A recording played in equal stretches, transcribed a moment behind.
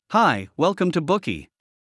Hi, welcome to Bookie.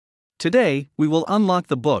 Today, we will unlock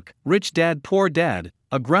the book, Rich Dad Poor Dad,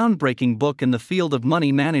 a groundbreaking book in the field of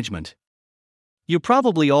money management. You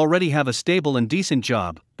probably already have a stable and decent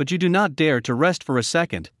job, but you do not dare to rest for a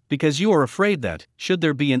second, because you are afraid that, should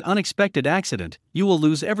there be an unexpected accident, you will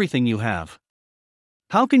lose everything you have.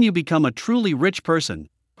 How can you become a truly rich person,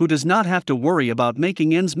 who does not have to worry about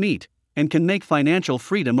making ends meet, and can make financial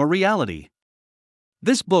freedom a reality?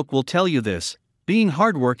 This book will tell you this. Being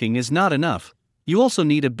hardworking is not enough, you also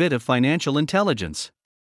need a bit of financial intelligence.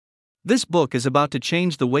 This book is about to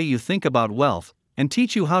change the way you think about wealth, and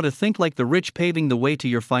teach you how to think like the rich, paving the way to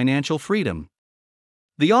your financial freedom.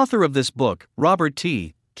 The author of this book, Robert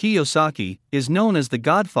T. Kiyosaki, is known as the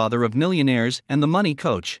godfather of millionaires and the money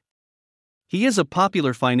coach. He is a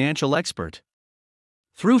popular financial expert.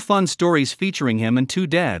 Through fun stories featuring him and two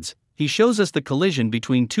dads, he shows us the collision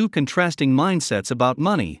between two contrasting mindsets about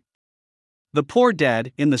money. The poor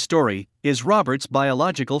dad, in the story, is Robert's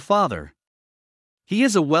biological father. He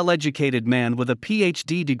is a well-educated man with a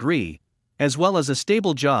PhD degree, as well as a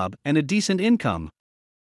stable job and a decent income.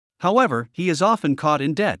 However, he is often caught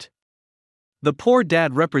in debt. The poor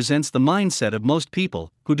dad represents the mindset of most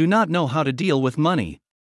people who do not know how to deal with money.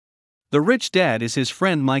 The rich dad is his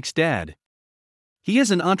friend Mike's dad. He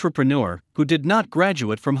is an entrepreneur who did not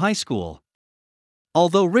graduate from high school.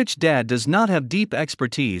 Although Rich Dad does not have deep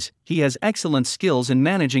expertise, he has excellent skills in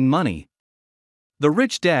managing money. The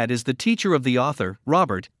rich dad is the teacher of the author,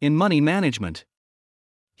 Robert, in money management.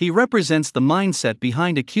 He represents the mindset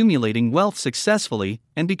behind accumulating wealth successfully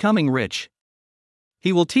and becoming rich.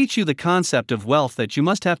 He will teach you the concept of wealth that you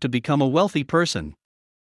must have to become a wealthy person.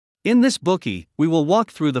 In this bookie, we will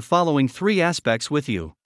walk through the following three aspects with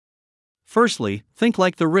you. Firstly, think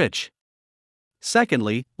like the rich.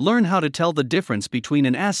 Secondly, learn how to tell the difference between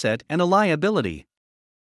an asset and a liability.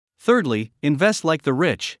 Thirdly, invest like the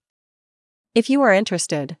rich. If you are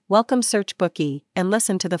interested, welcome search Bookie and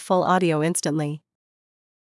listen to the full audio instantly.